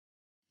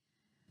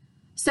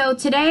So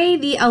today,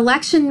 the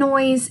election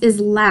noise is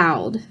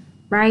loud,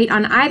 right?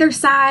 On either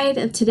side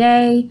of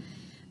today,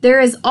 there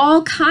is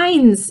all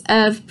kinds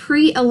of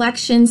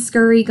pre-election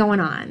scurry going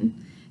on.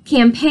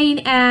 Campaign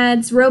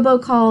ads,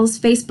 robocalls,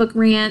 Facebook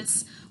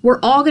rants. We're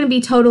all going to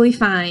be totally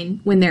fine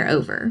when they're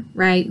over,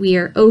 right? We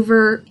are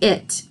over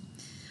it.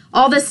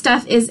 All this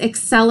stuff is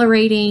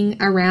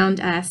accelerating around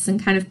us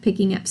and kind of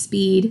picking up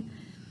speed.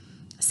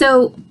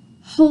 So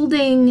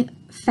holding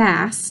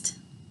fast,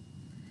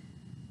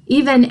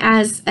 even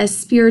as a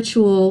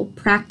spiritual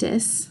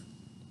practice,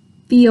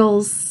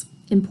 feels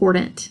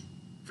important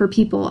for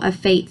people of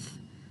faith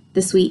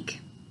this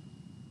week.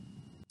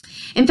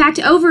 In fact,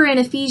 over in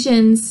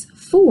Ephesians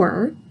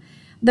 4,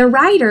 the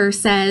writer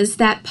says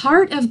that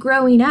part of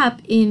growing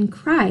up in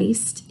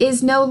Christ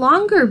is no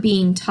longer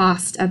being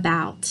tossed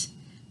about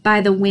by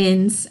the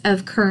winds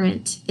of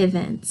current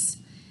events,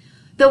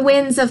 the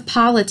winds of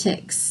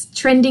politics,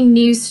 trending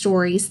news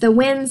stories, the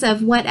winds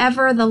of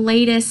whatever the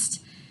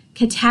latest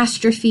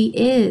catastrophe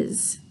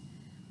is.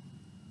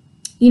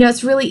 You know,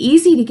 it's really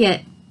easy to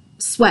get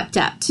swept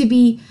up, to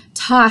be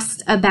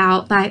tossed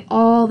about by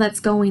all that's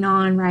going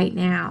on right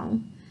now.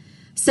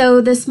 So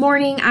this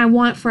morning, I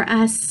want for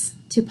us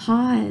to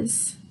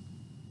pause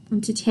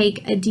and to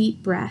take a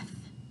deep breath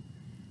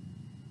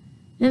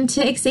and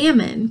to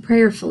examine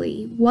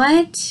prayerfully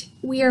what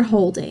we are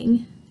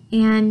holding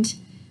and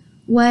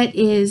what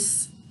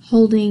is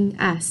holding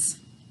us.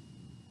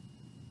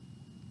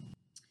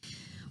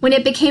 When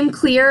it became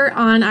clear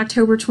on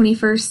October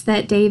 21st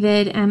that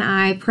David and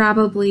I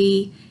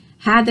probably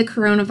had the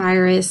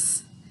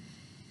coronavirus,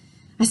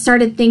 I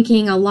started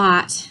thinking a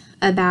lot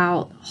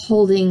about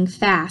holding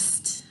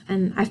fast,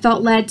 and I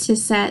felt led to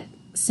set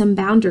some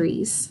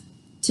boundaries,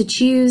 to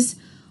choose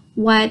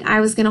what I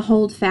was going to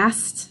hold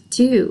fast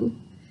to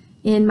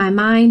in my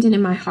mind and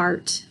in my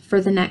heart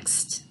for the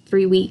next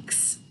 3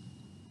 weeks.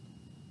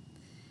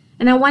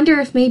 And I wonder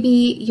if maybe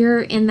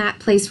you're in that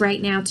place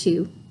right now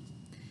too.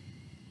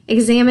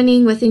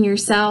 Examining within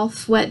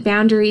yourself what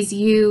boundaries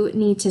you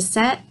need to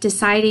set,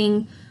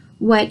 deciding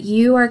what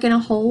you are going to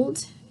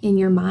hold in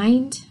your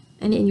mind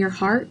and in your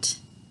heart.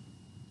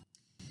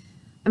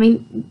 I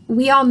mean,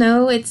 we all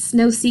know it's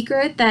no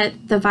secret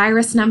that the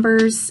virus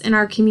numbers in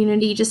our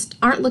community just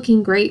aren't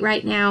looking great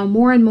right now.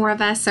 More and more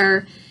of us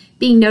are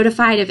being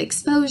notified of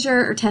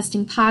exposure or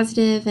testing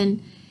positive.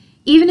 And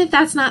even if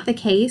that's not the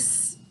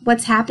case,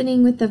 what's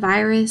happening with the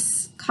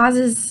virus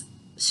causes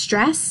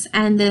stress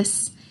and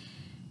this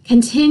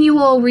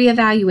continual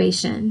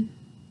reevaluation,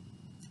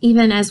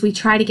 even as we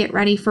try to get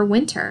ready for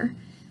winter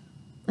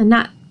and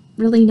not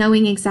really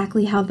knowing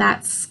exactly how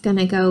that's going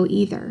to go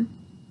either.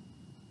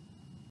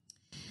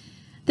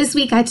 This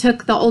week, I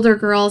took the older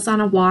girls on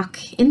a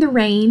walk in the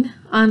rain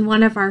on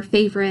one of our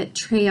favorite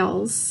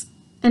trails.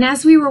 And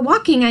as we were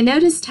walking, I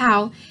noticed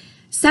how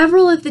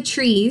several of the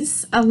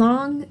trees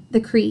along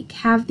the creek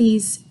have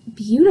these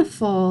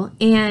beautiful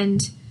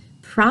and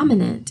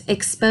prominent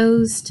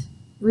exposed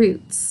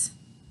roots.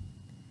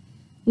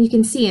 You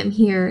can see them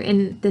here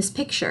in this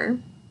picture.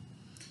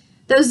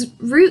 Those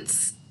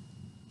roots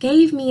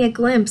gave me a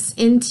glimpse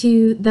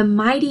into the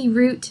mighty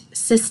root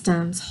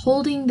systems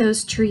holding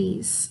those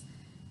trees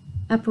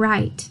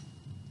upright.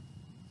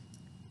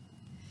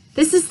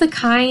 This is the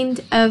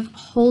kind of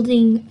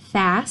holding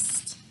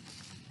fast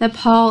that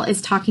Paul is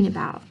talking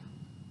about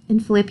in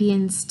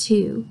Philippians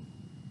 2.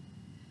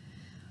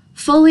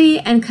 Fully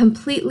and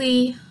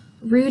completely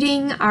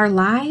rooting our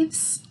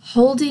lives,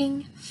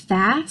 holding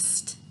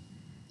fast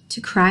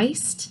to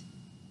Christ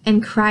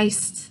and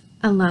Christ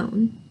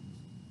alone.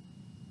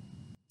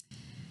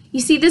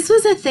 You see, this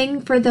was a thing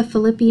for the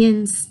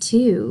Philippians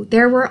too.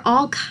 There were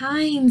all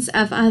kinds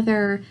of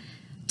other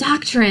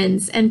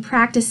doctrines and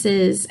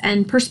practices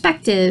and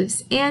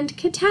perspectives and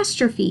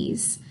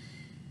catastrophes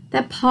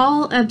that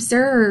Paul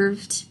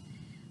observed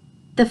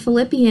the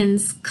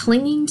Philippians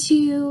clinging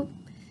to,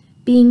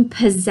 being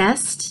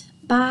possessed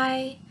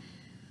by,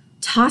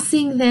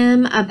 tossing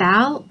them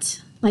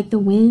about like the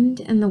wind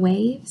and the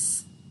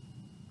waves.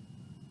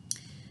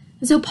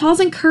 And so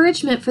Paul's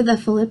encouragement for the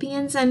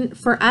Philippians and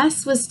for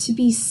us was to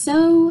be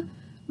so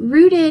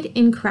rooted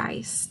in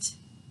Christ,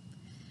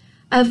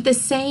 of the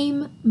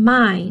same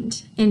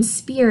mind and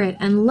spirit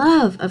and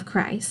love of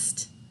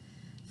Christ.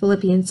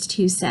 Philippians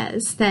 2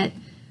 says that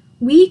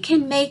we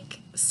can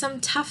make some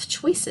tough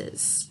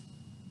choices,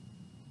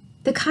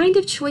 the kind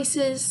of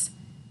choices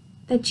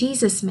that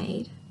Jesus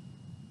made.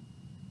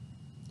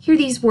 Hear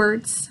these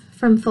words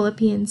from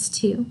Philippians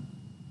 2.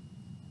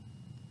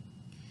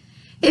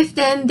 If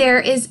then there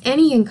is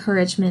any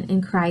encouragement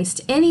in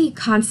Christ, any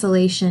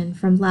consolation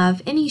from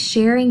love, any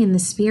sharing in the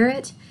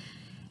Spirit,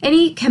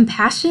 any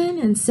compassion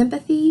and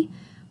sympathy,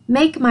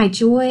 make my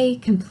joy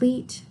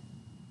complete.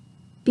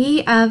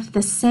 Be of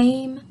the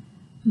same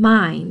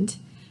mind,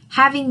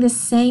 having the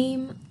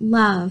same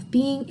love,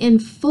 being in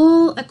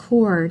full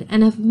accord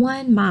and of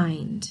one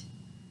mind.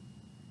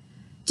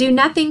 Do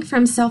nothing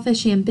from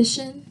selfish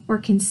ambition or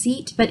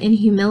conceit, but in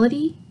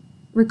humility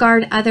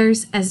regard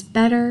others as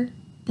better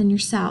than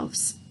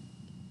yourselves.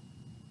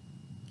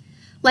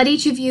 Let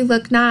each of you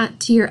look not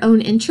to your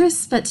own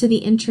interests, but to the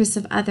interests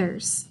of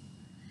others.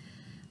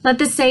 Let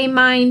the same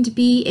mind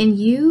be in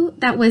you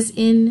that was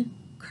in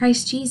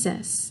Christ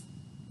Jesus,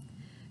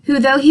 who,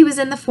 though he was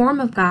in the form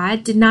of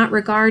God, did not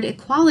regard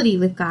equality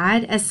with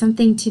God as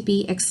something to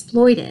be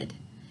exploited,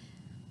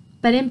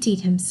 but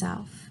emptied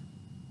himself,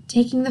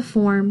 taking the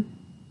form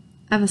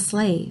of a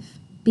slave,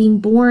 being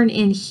born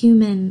in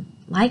human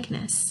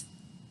likeness.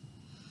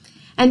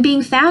 And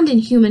being found in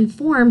human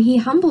form, he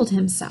humbled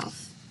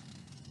himself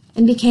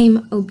and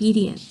became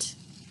obedient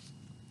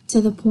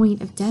to the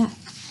point of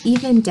death,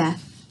 even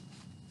death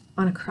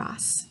on a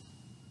cross.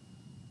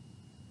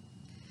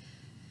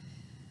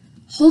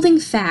 Holding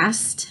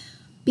fast,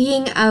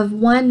 being of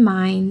one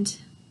mind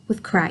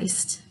with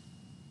Christ,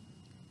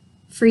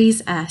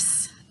 frees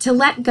us to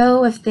let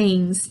go of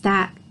things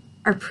that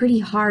are pretty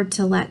hard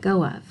to let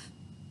go of.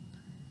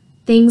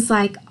 Things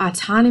like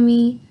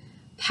autonomy,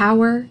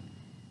 power,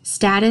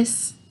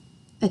 status,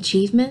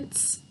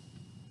 achievements.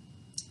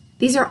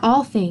 These are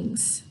all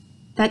things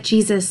that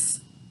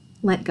Jesus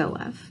let go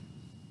of.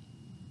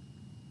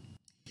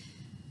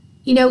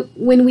 You know,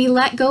 when we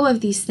let go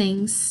of these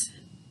things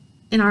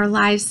in our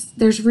lives,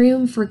 there's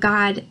room for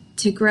God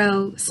to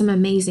grow some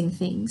amazing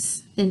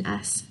things in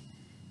us.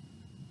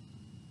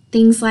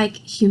 Things like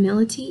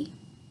humility,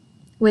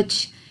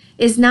 which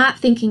is not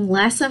thinking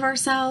less of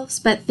ourselves,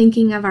 but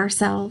thinking of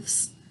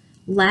ourselves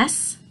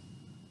less.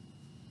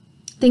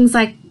 Things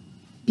like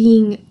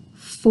being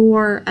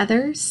for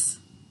others.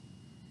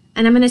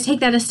 And I'm going to take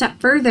that a step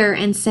further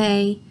and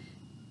say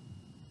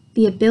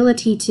the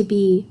ability to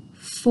be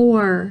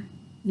for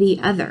the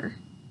other.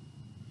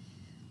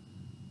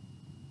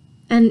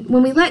 And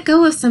when we let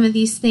go of some of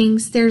these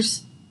things,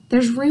 there's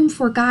room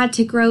for God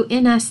to grow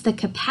in us the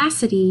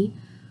capacity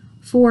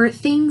for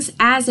things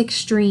as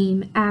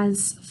extreme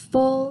as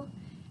full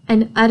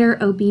and utter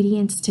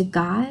obedience to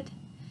God.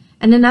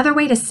 And another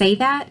way to say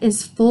that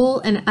is full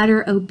and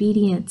utter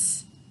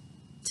obedience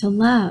to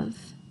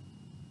love.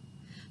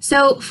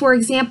 So, for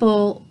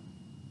example,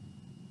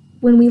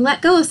 when we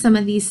let go of some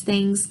of these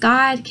things,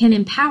 God can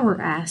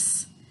empower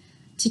us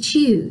to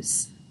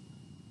choose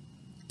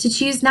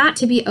not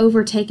to be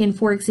overtaken,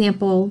 for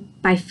example,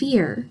 by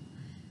fear,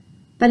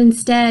 but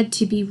instead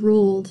to be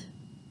ruled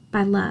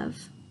by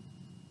love.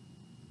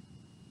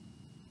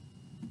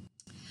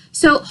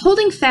 So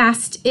holding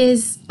fast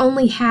is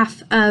only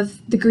half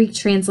of the Greek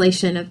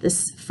translation of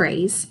this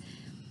phrase,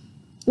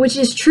 which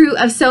is true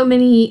of so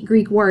many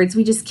Greek words.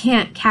 We just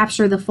can't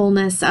capture the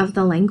fullness of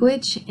the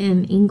language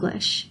in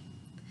English.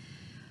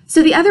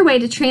 So the other way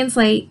to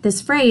translate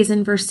this phrase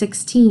in verse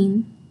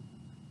 16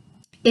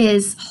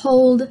 is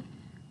hold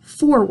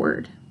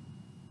forward,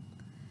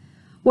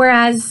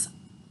 whereas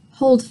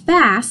hold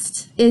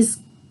fast is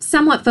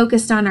somewhat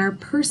focused on our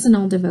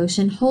personal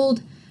devotion.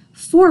 Hold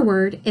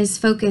forward is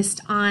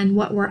focused on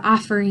what we're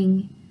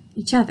offering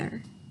each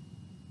other,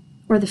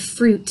 or the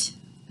fruit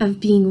of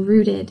being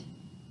rooted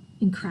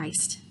in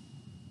Christ.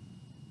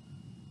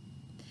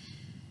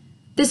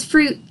 This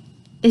fruit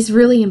is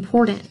really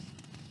important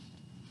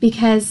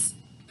because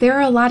there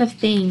are a lot of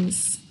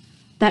things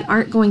that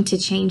aren't going to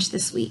change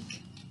this week.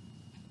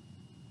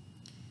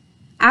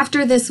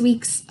 After this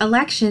week's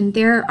election,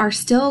 there are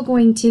still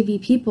going to be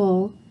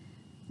people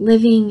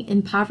living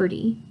in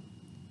poverty,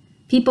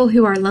 people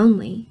who are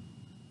lonely,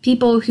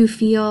 people who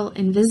feel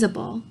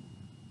invisible,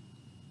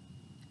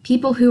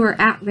 people who are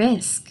at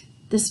risk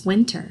this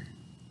winter.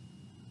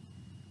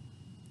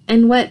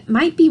 And what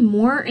might be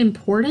more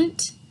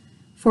important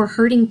for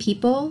hurting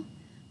people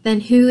than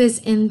who is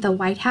in the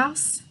White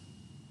House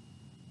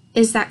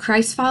is that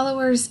Christ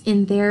followers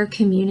in their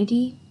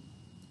community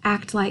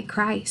act like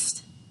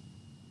Christ.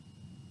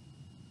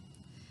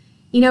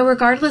 You know,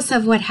 regardless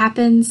of what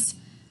happens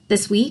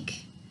this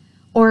week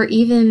or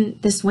even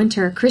this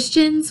winter,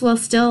 Christians will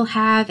still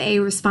have a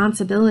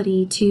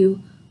responsibility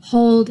to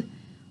hold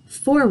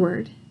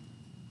forward,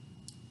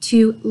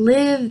 to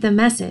live the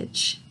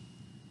message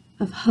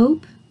of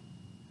hope,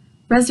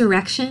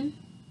 resurrection,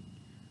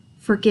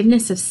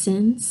 forgiveness of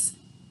sins,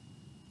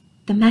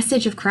 the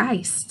message of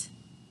Christ.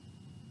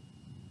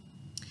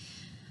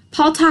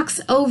 Paul talks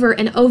over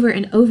and over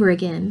and over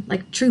again,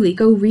 like truly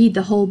go read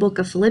the whole book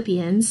of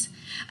Philippians,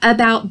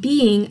 about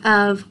being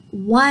of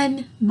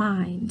one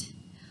mind,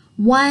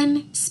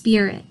 one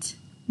spirit,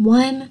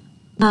 one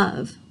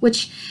love,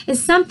 which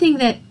is something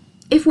that,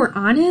 if we're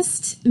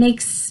honest,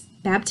 makes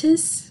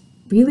Baptists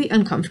really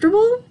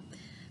uncomfortable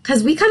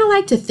because we kind of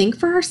like to think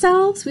for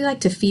ourselves. We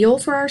like to feel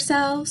for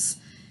ourselves.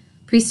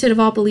 Priesthood of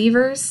all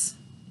believers.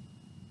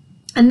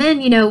 And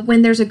then, you know,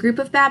 when there's a group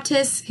of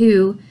Baptists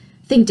who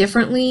think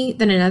differently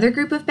than another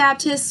group of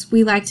Baptists,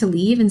 we like to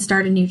leave and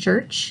start a new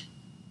church.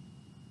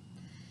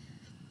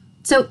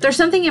 So there's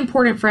something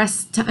important for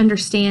us to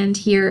understand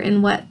here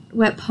in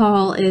what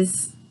Paul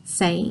is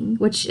saying,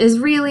 which is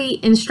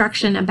really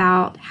instruction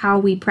about how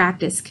we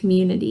practice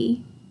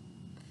community.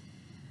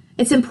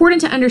 It's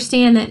important to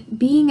understand that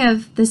being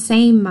of the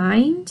same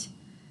mind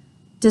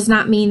does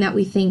not mean that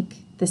we think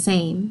the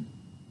same.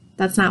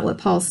 That's not what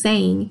Paul's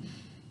saying.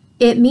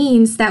 It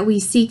means that we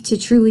seek to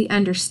truly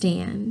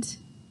understand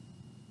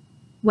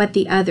what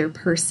the other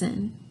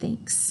person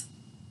thinks,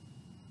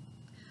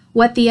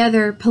 what the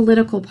other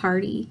political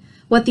party,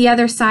 what the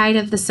other side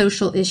of the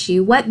social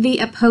issue, what the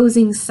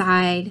opposing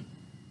side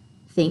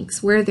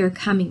thinks, where they're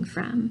coming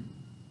from.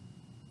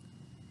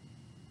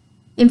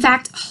 In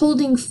fact,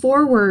 holding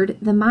forward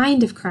the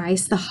mind of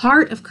Christ, the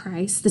heart of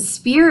Christ, the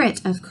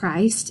Spirit of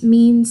Christ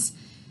means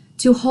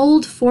to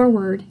hold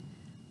forward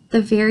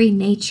the very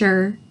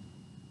nature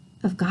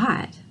of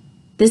God.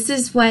 This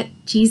is what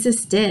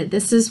Jesus did.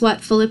 This is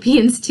what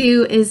Philippians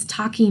 2 is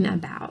talking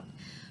about.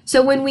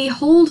 So when we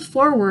hold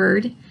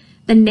forward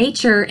the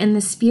nature and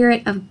the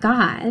Spirit of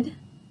God,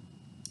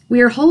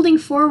 we are holding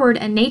forward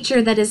a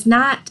nature that is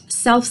not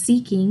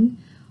self-seeking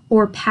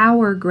or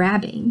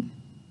power-grabbing.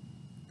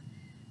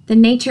 The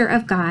nature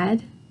of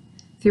God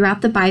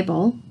throughout the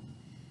Bible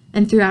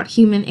and throughout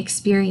human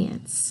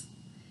experience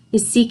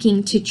is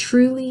seeking to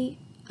truly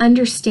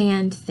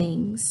understand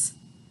things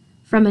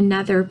from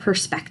another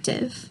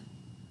perspective.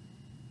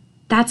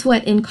 That's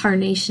what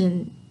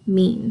incarnation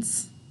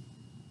means.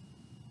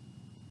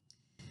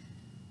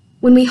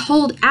 When we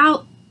hold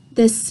out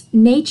this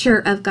nature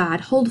of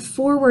God, hold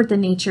forward the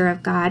nature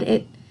of God,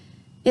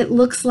 it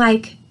looks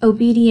like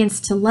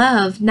obedience to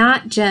love,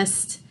 not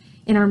just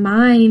in our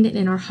mind and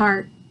in our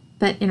heart,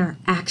 but in our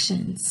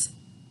actions.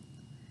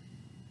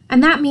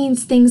 And that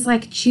means things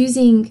like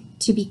choosing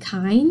to be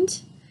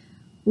kind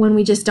when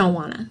we just don't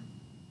want to.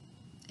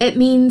 It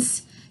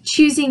means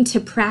choosing to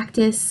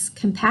practice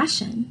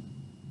compassion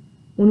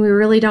when we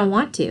really don't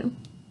want to.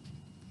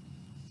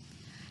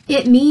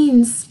 It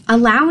means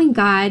allowing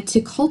God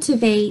to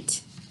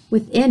cultivate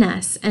within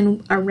us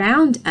and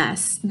around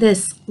us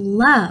this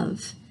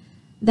love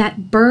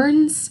that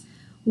burns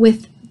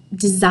with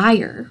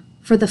desire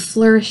for the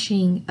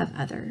flourishing of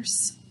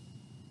others.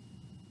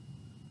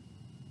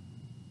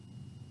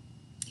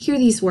 Hear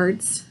these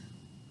words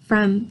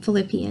from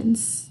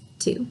Philippians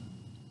 2.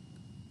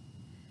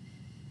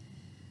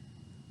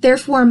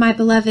 Therefore, my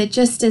beloved,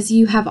 just as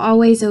you have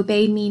always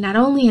obeyed me, not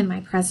only in my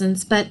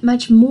presence, but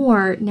much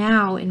more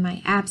now in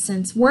my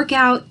absence, work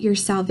out your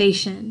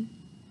salvation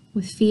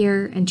with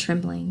fear and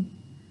trembling.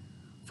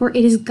 For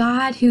it is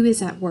God who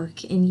is at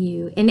work in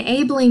you,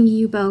 enabling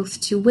you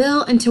both to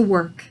will and to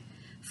work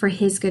for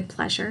his good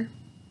pleasure.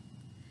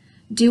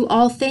 Do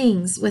all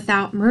things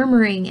without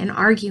murmuring and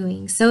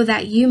arguing, so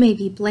that you may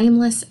be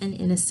blameless and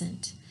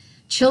innocent,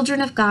 children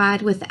of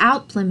God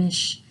without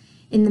blemish,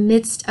 in the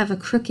midst of a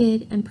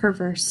crooked and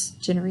perverse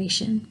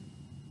generation,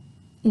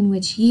 in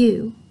which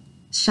you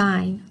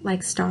shine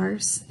like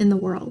stars in the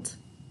world.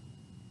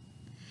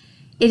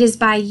 It is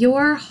by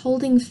your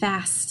holding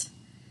fast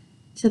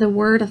to the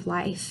word of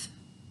life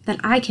that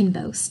I can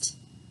boast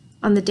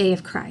on the day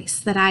of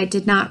Christ, that I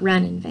did not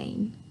run in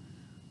vain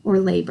or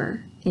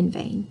labor in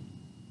vain.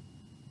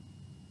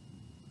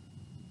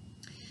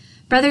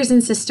 Brothers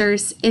and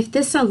sisters, if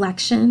this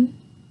election,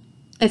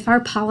 if our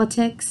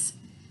politics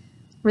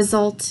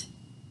result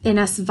in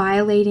us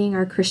violating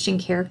our Christian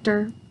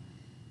character,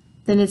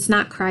 then it's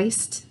not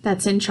Christ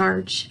that's in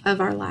charge of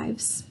our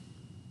lives.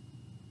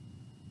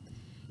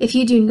 If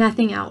you do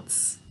nothing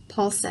else,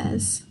 Paul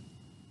says,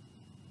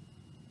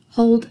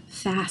 hold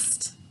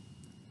fast,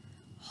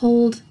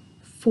 hold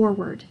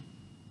forward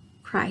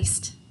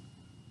Christ.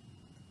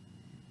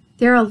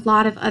 There are a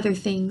lot of other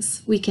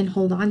things we can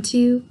hold on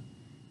to,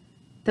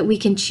 that we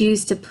can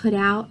choose to put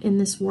out in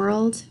this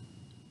world.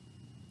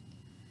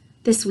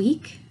 This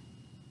week,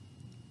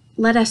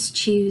 let us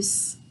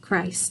choose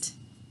Christ.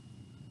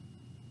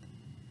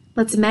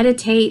 Let's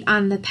meditate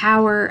on the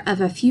power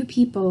of a few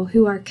people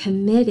who are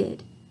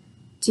committed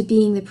to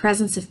being the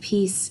presence of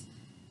peace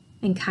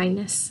and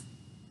kindness.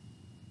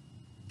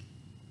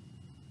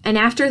 And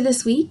after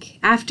this week,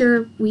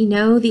 after we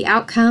know the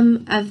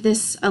outcome of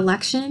this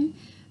election,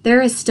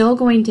 there is still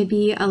going to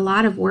be a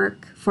lot of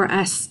work for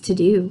us to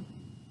do.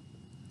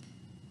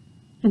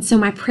 And so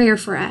my prayer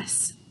for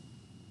us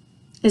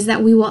is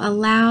that we will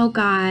allow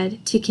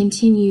God to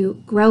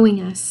continue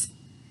growing us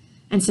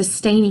and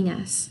sustaining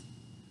us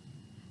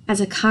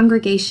as a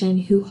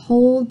congregation who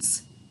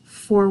holds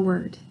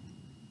forward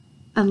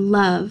a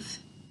love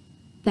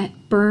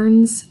that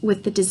burns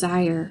with the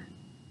desire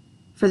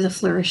for the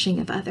flourishing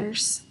of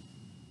others.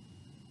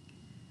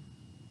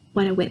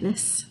 What a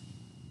witness.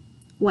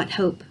 What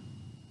hope.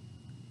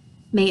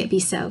 May it be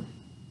so.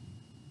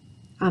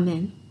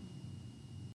 Amen.